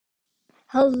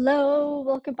Hello,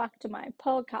 welcome back to my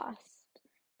podcast.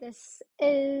 This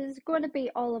is going to be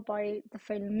all about the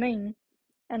full moon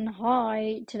and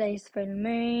how today's full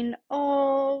moon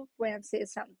of Wednesday, the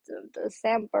 7th of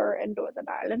December in Northern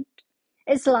Ireland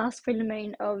is the last full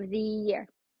moon of the year.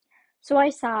 So I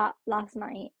sat last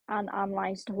night and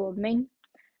analysed the whole moon.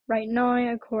 Right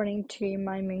now, according to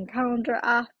my moon calendar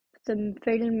app, the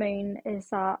full moon is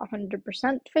a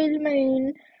 100% full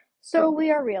moon. So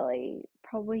we are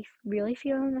probably really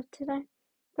feeling it today.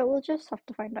 But we'll just have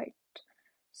to find out.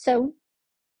 So,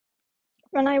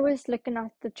 when I was looking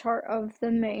at the chart of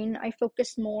the moon, I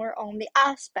focused more on the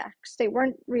aspects. They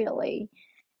weren't really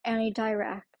any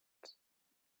direct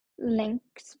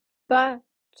links, but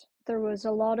there was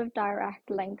a lot of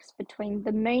direct links between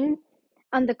the moon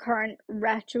and the current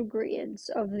retrogrades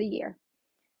of the year.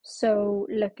 So,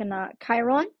 looking at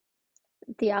Chiron,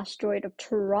 the asteroid of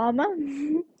trauma,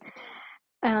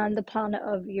 and the planet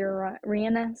of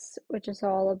Uranus, which is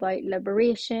all about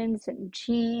liberations and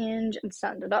change and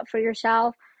standing up for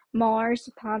yourself. Mars,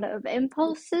 the planet of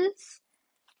impulses,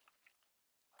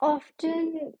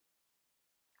 often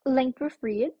linked with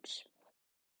rage.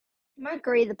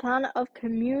 Mercury, the planet of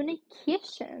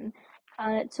communication,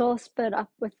 and it's all split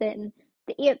up within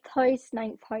the 8th house,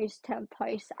 9th house, 10th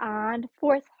house, and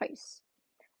 4th house.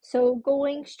 So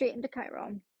going straight into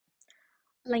Chiron,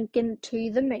 linking to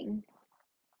the moon,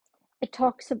 it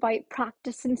talks about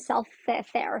practicing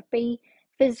self-therapy,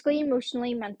 physically,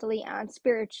 emotionally, mentally, and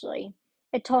spiritually.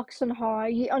 It talks on how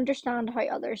you understand how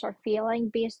others are feeling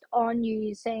based on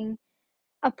using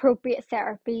appropriate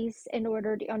therapies in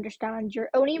order to understand your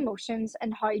own emotions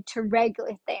and how to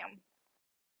regulate them.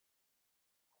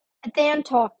 It then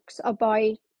talks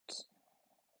about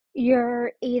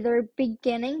you're either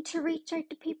beginning to reach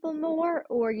out to people more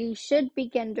or you should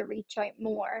begin to reach out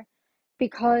more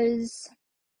because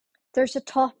there's a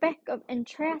topic of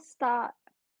interest that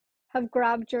have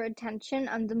grabbed your attention,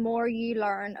 and the more you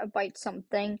learn about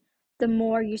something, the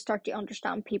more you start to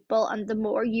understand people, and the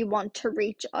more you want to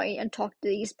reach out and talk to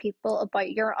these people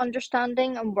about your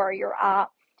understanding and where you're at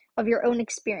of your own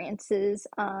experiences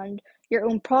and your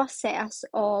own process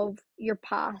of your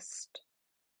past.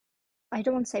 I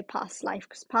don't want to say past life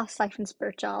because past life in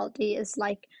spirituality is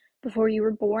like before you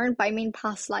were born, but I mean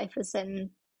past life as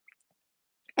in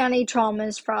any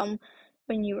traumas from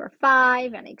when you were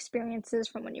 5, any experiences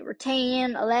from when you were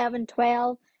 10, 11,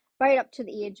 12, right up to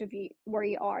the age of you where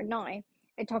you are now.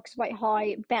 It talks about how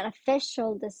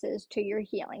beneficial this is to your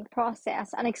healing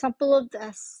process. An example of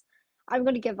this I'm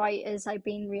going to give out is I've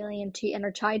been really into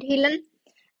inner child healing.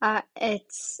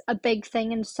 It's a big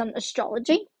thing in sun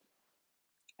astrology.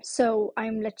 So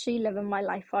I'm literally living my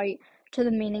life out to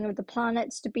the meaning of the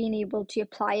planets, to being able to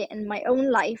apply it in my own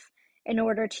life in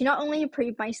order to not only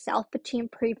improve myself, but to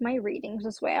improve my readings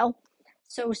as well.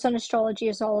 So sun astrology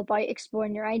is all about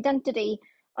exploring your identity,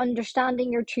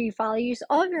 understanding your true values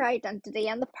of your identity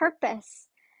and the purpose.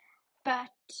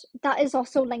 But that is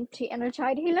also linked to inner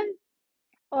child healing,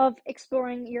 of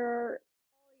exploring all your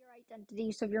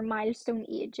identities of your milestone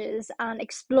ages and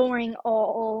exploring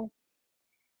all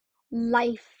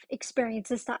life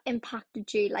experiences that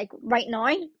impacted you. Like right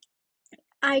now,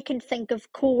 I can think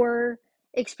of core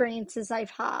experiences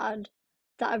I've had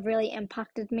that have really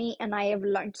impacted me, and I have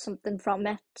learned something from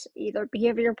it, either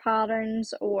behavior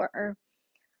patterns or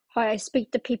how I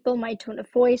speak to people, my tone of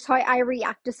voice, how I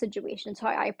react to situations, how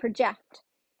I project.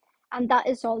 And that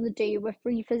is all to do with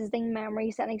revisiting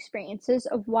memories and experiences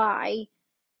of why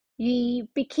you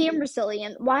became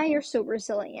resilient, why you're so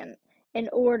resilient, in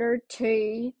order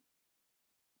to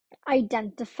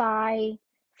identify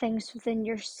things within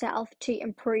yourself to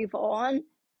improve on.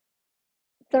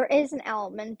 There is an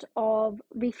element of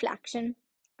reflection,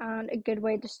 and a good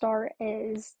way to start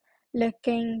is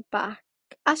looking back,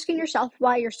 asking yourself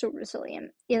why you're so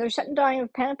resilient. Either sitting down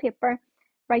with pen and paper,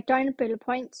 write down bullet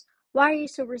points. Why are you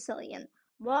so resilient?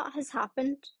 What has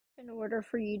happened in order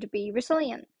for you to be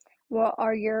resilient? What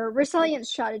are your resilience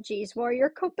strategies? What are your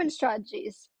coping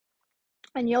strategies?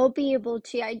 And you'll be able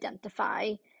to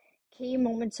identify key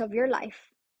moments of your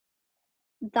life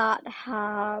that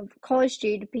have caused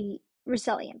you to be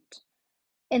resilient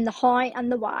in the how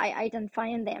and the why,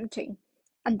 identifying them too.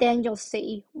 And then you'll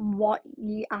see what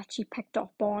you actually picked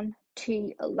up on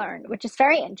to learn, which is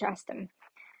very interesting.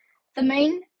 The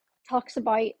moon talks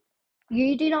about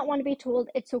you do not want to be told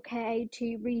it's okay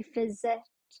to revisit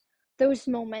those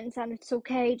moments and it's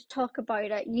okay to talk about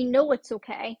it. You know it's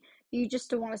okay. You just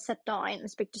don't want to sit down and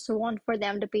speak to someone for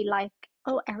them to be like,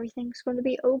 oh, everything's going to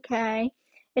be okay.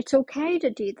 It's okay to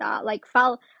do that. Like,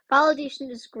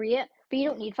 validation is great, but you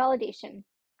don't need validation.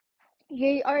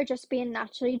 You are just being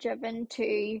naturally driven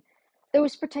to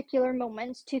those particular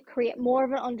moments to create more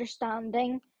of an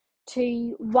understanding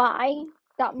to why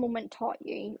that moment taught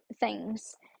you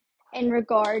things in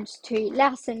regards to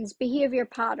lessons, behavior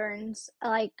patterns,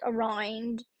 like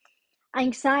around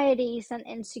anxieties and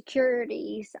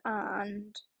insecurities,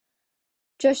 and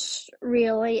just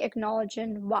really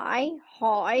acknowledging why,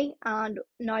 how, and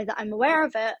now that I'm aware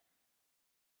of it,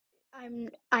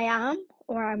 I am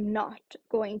or I'm not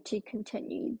going to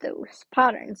continue those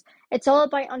patterns. It's all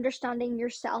about understanding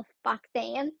yourself back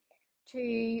then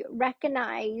to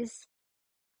recognize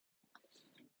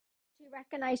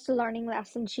the learning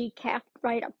lessons she kept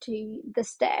right up to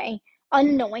this day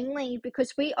unknowingly,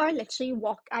 because we are literally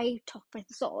I talk about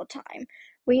this all the time.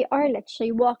 We are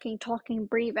literally walking, talking,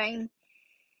 breathing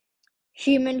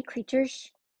human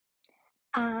creatures,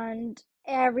 and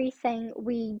everything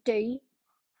we do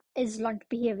is learned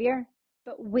behavior,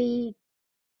 but we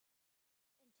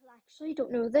intellectually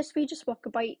don't know this. We just walk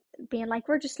about being like,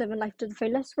 we're just living life to the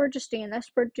fullest, we're just doing this,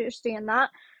 we're just doing that.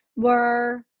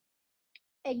 We're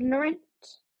ignorant.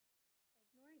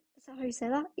 Is that how you say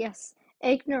that? Yes.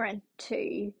 Ignorant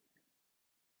to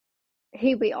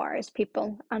who we are as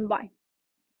people and why.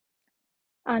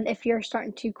 And if you're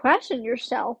starting to question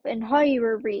yourself and how you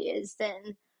were raised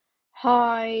and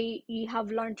how you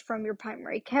have learned from your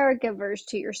primary caregivers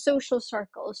to your social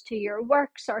circles to your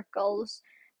work circles,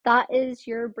 that is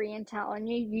your brain telling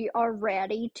you you are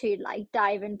ready to like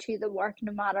dive into the work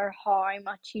no matter how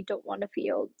much you don't want to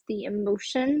feel the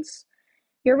emotions.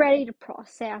 You're ready to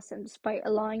process, and despite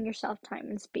allowing yourself time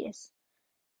and space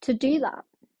to do that.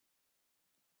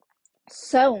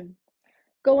 So,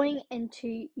 going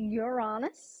into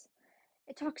Uranus,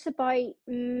 it talks about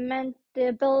the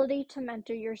ability to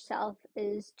mentor yourself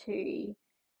is to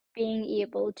being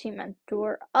able to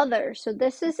mentor others. So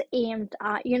this is aimed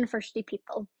at university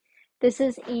people. This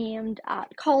is aimed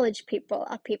at college people,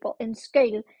 at people in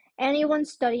school, anyone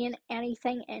studying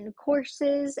anything in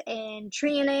courses, in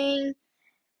training.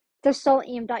 They're still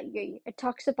aimed at you. It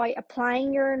talks about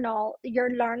applying your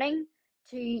learning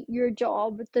to your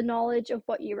job with the knowledge of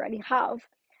what you already have.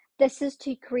 This is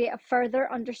to create a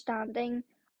further understanding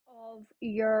of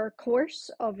your course,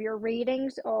 of your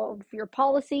readings, of your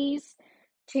policies,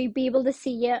 to be able to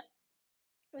see it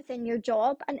within your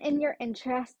job and in your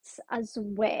interests as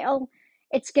well.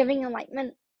 It's giving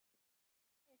enlightenment.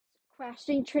 It's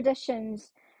questioning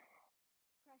traditions.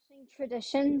 Questioning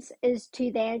traditions is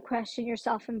to then question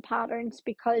yourself in patterns,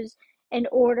 because in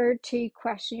order to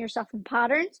question yourself in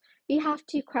patterns, you have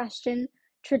to question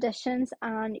traditions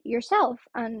and yourself.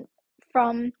 And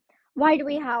from why do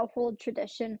we have hold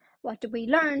tradition? What do we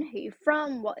learn? Who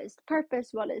from? What is the purpose?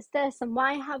 What is this? And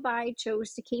why have I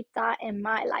chose to keep that in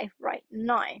my life right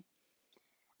now?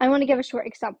 I want to give a short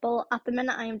example. At the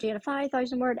minute, I am doing a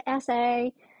 5,000-word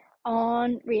essay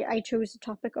on. I chose the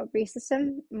topic of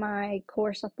racism. My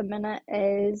course at the minute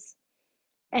is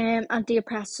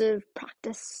anti-oppressive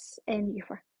practice in youth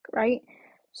work, right?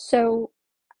 So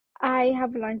I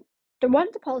have learned one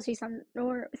of the policies I'm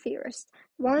nor theorist.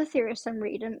 One of the theorists I'm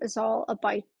reading is all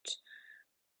about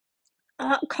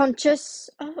conscious.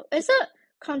 Oh, is it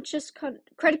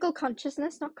critical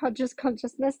consciousness? Not conscious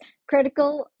consciousness.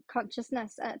 Critical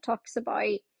consciousness. It talks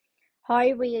about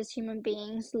how we as human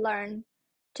beings learn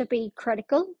to be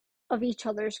critical of each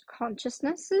other's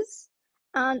consciousnesses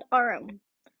and our own.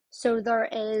 So there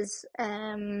is,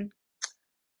 from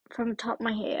the top of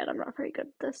my head, I'm not very good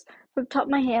at this. From the top of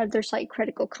my head, there's like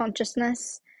critical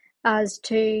consciousness as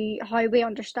to how we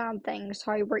understand things,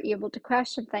 how we're able to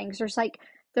question things.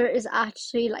 There is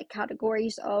actually like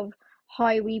categories of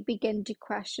how we begin to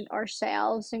question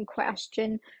ourselves and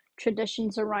question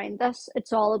traditions around us.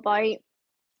 It's all about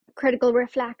critical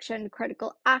reflection,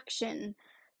 critical action,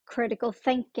 critical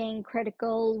thinking,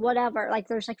 critical whatever. Like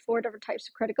there's like 4 different types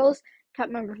of criticals. Can't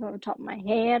remember from the top of my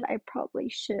head. I probably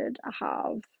should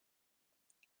have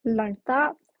learnt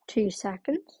that. 2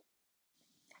 seconds.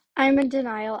 I'm in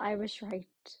denial. I was right.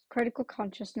 Critical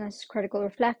consciousness, critical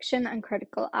reflection, and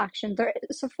critical action. There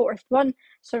is a fourth one,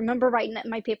 so I remember writing it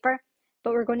in my paper,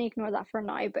 but we're going to ignore that for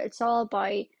now. But it's all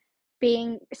about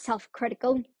being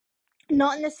self-critical,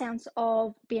 not in the sense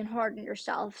of being hard on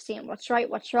yourself, saying what's right,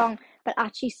 what's wrong, but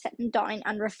actually sitting down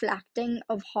and reflecting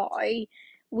of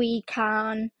we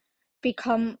can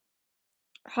become,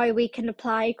 how we can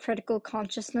apply critical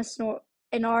consciousness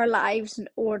in our lives in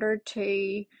order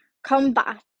to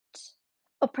combat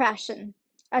oppression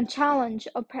and challenge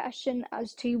oppression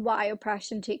as to why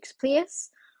oppression takes place,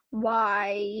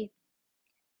 why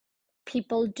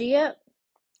people do it,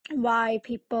 why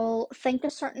people think a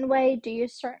certain way, do a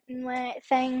certain way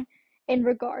thing in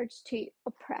regards to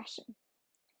oppression.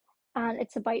 And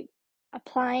it's about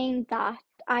applying that,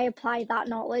 I apply that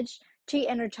knowledge to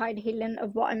inner child healing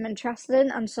of what I'm interested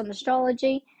in and some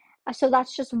astrology. So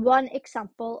that's just one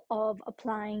example of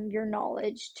applying your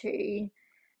knowledge to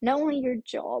not only your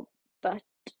job, but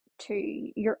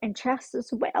to your interests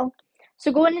as well.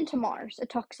 So going into Mars, it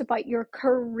talks about your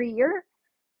career.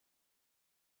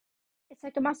 It's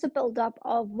like a massive build up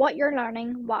of what you're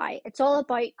learning, why. It's all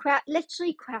about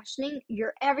literally questioning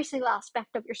your every single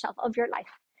aspect of yourself, of your life.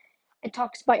 It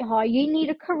talks about how you need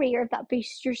a career that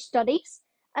boosts your studies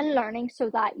and learning so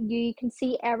that you can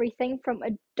see everything from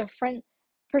a different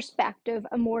perspective,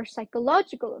 a more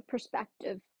psychological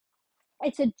perspective.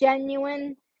 It's a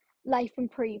genuine life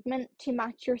improvement to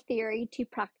match your theory to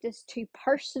practice to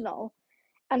personal.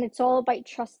 And it's all about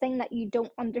trusting that you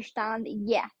don't understand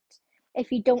yet. If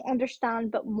you don't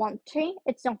understand but want to,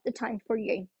 it's not the time for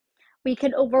you. We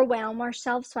can overwhelm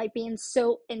ourselves by being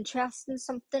so interested in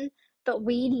something, but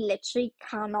we literally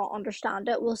cannot understand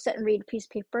it. We'll sit and read a piece of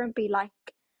paper and be like,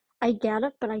 I get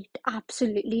it, but I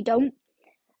absolutely don't.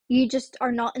 You just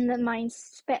are not in the mind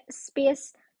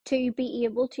space to be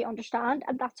able to understand,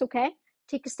 and that's okay.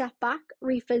 Take a step back,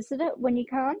 revisit it when you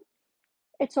can.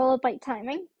 It's all about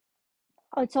timing.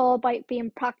 It's all about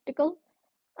being practical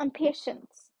and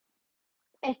patience.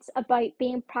 It's about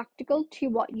being practical to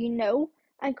what you know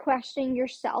and questioning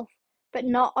yourself, but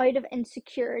not out of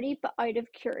insecurity, but out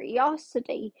of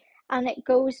curiosity. And it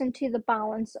goes into the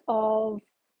balance of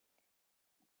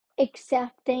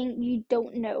accepting you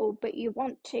don't know, but you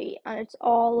want to. And it's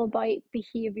all about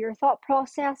behavior thought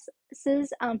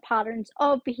processes and patterns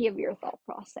of behavior thought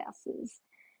processes.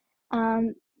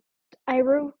 Um, I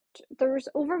wrote there's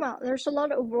a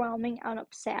lot of overwhelming and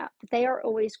upset, but they are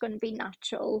always going to be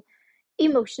natural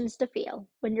emotions to feel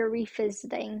when you're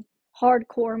revisiting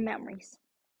hardcore memories,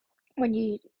 when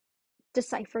you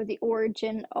decipher the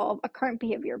origin of a current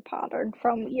behavior pattern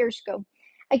from years ago.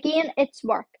 Again, it's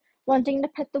work, wanting to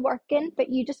put the work in, but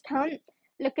you just can't,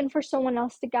 looking for someone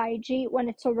else to guide you when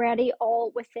it's already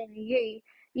all within you.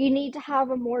 You need to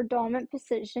have a more dominant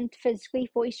position to physically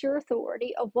voice your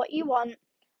authority of what you want,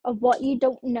 of what you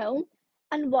don't know,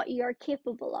 and what you are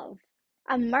capable of.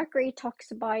 And Mercury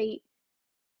talks about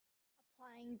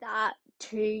applying that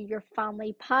to your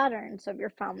family patterns of your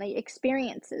family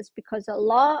experiences, because a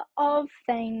lot of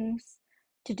things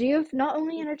to do with not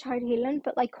only inner child healing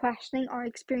but like questioning our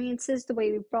experiences, the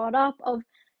way we brought up, of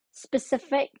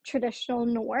specific traditional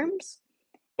norms,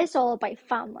 it's all about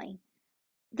family.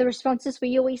 The responses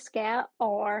we always get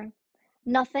are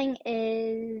nothing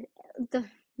is the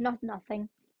not nothing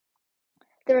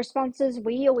the responses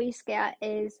we always get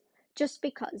is just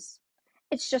because.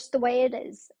 It's just the way it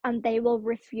is, and they will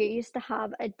refuse to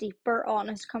have a deeper,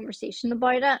 honest conversation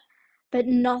about it. But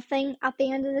nothing, at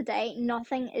the end of the day,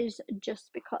 nothing is just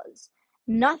because.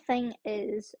 Nothing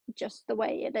is just the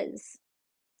way it is.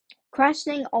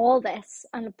 Questioning all this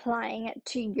and applying it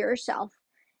to yourself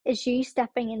is you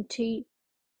stepping into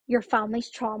your family's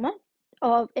trauma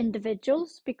of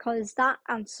individuals, because that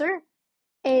answer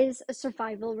is a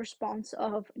survival response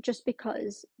of just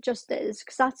because, just is,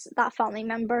 because that's that family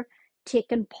member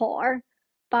taking power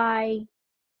by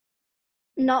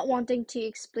not wanting to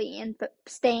explain but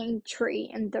staying true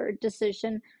in their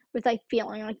decision without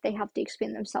feeling like they have to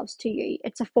explain themselves to you.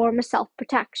 It's a form of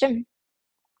self-protection,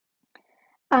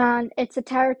 and it's a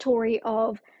territory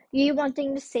of you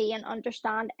wanting to see and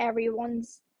understand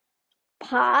everyone's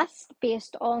past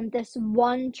based on this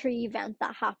one tree event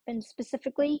that happened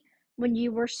specifically when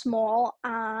you were small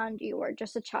and you were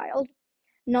just a child.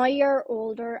 Now you're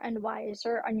older and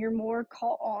wiser, and you're more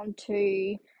caught on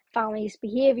to families'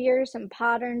 behaviors and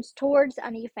patterns towards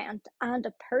an event and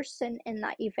a person in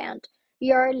that event.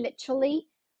 You're literally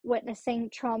witnessing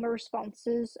trauma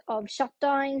responses of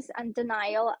shutdowns and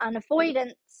denial and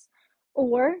avoidance,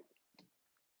 or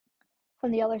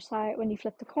on the other side, when you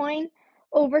flip the coin,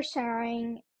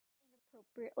 oversharing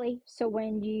inappropriately. So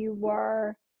when you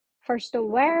were first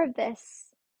aware of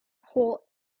this whole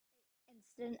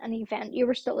incident and event, you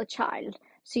were still a child.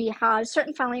 So you had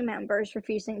certain family members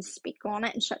refusing to speak on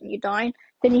it and shutting you down.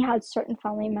 Then you had certain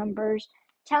family members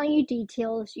telling you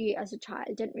details you as a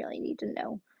child didn't really need to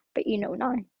know, but you know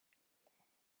now.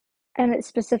 And it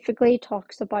specifically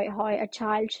talks about how a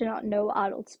child should not know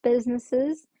adults'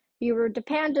 businesses. You were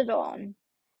depended on,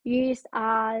 used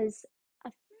as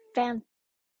a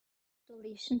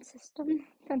ventilation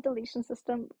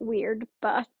system, weird,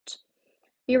 but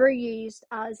you were used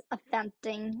as a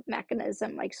venting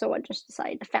mechanism, like someone just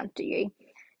decided to vent to you.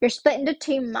 You're split into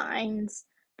two minds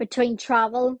between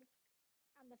travel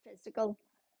and the physical.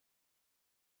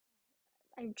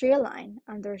 I drew a line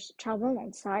and there's travel on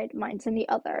one side, minds on the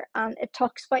other, and it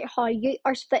talks about how you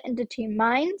are split into two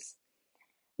minds.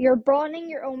 You're broadening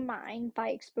your own mind by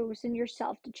exposing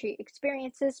yourself to true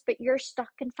experiences, but you're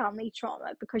stuck in family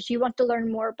trauma because you want to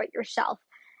learn more about yourself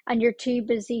and you're too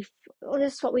busy. Well,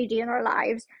 this is what we do in our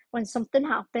lives. When something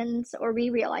happens or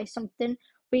we realize something,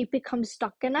 we become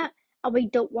stuck in it and we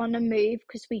don't want to move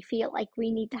because we feel like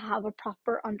we need to have a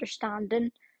proper understanding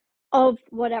of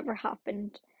whatever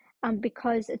happened. And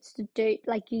because it's to do,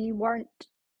 like, you weren't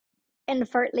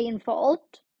inadvertently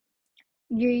involved,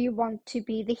 you want to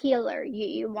be the healer,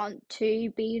 you want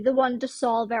to be the one to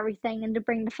solve everything and to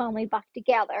bring the family back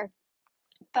together.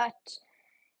 But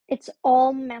it's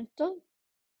all mental.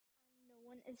 No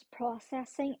one is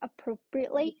processing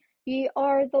appropriately. You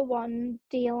are the one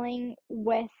dealing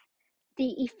with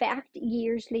the effect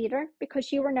years later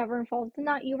because you were never involved in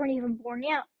that. You weren't even born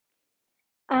yet.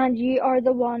 And you are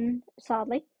the one,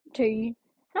 sadly, to,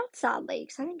 not sadly,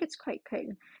 because I think it's quite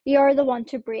cool, you are the one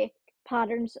to break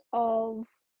patterns of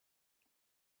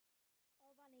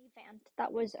an event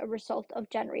that was a result of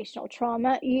generational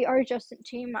trauma. You are just in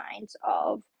two minds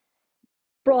of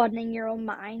broadening your own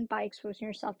mind by exposing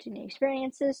yourself to new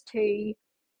experiences, to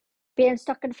being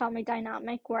stuck in a family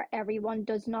dynamic where everyone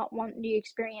does not want new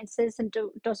experiences and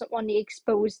doesn't want to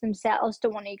expose themselves,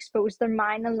 don't want to expose their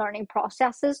mind and learning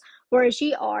processes, whereas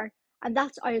you are, and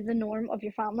that's out of the norm of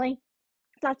your family.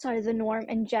 That's out of the norm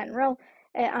in general.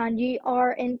 And you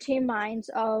are in two minds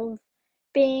of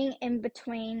being in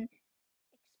between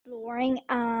exploring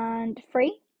and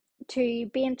free to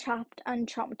being trapped and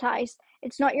traumatized.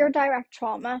 It's not your direct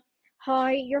trauma. How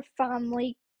your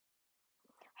family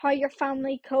how your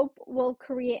family cope will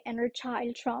create inner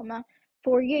child trauma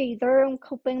for you. Their own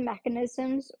coping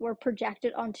mechanisms were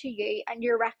projected onto you, and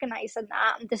you're recognizing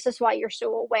that. And this is why you're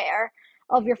so aware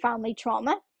of your family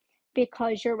trauma,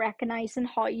 because you're recognizing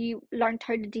how you learned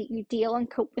how to deal and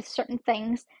cope with certain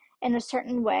things in a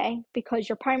certain way because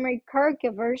your primary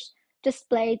caregivers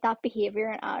displayed that behavior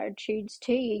and attitudes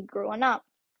to you growing up.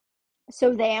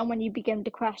 So then, when you begin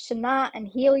to question that and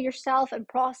heal yourself and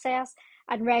process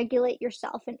and regulate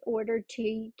yourself in order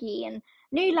to gain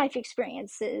new life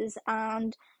experiences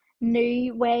and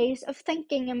new ways of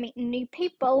thinking and meeting new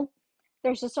people,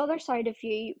 there's this other side of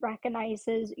you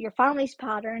recognizes your family's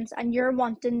patterns and you're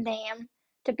wanting them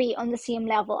to be on the same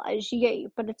level as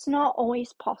you, but it's not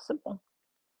always possible.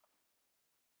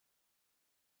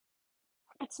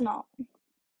 It's not.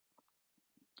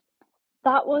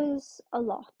 That was a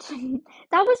lot.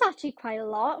 That was actually quite a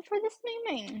lot for this new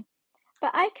moon.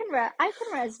 But I can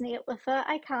resonate with it.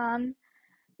 I can.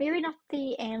 Maybe not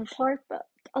the end part, but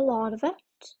a lot of it.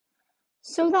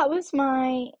 So that was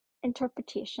my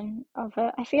interpretation of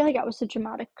it. I feel like that was a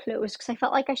dramatic close because I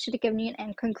felt like I should have given you an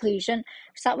end conclusion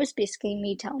because that was basically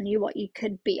me telling you what you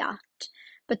could be at.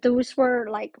 But those were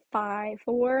like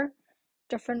four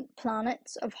different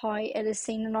planets of how it is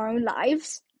seen in our own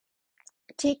lives.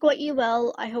 Take what you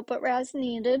will. I hope it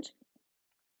resonated.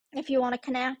 If you want to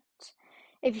connect,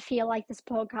 if you feel like this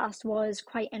podcast was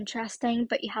quite interesting,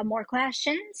 but you have more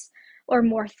questions or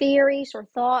more theories or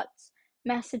thoughts,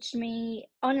 message me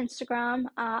on Instagram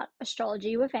at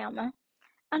Astrology with Emma,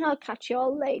 and I'll catch you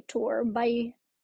all later. Bye.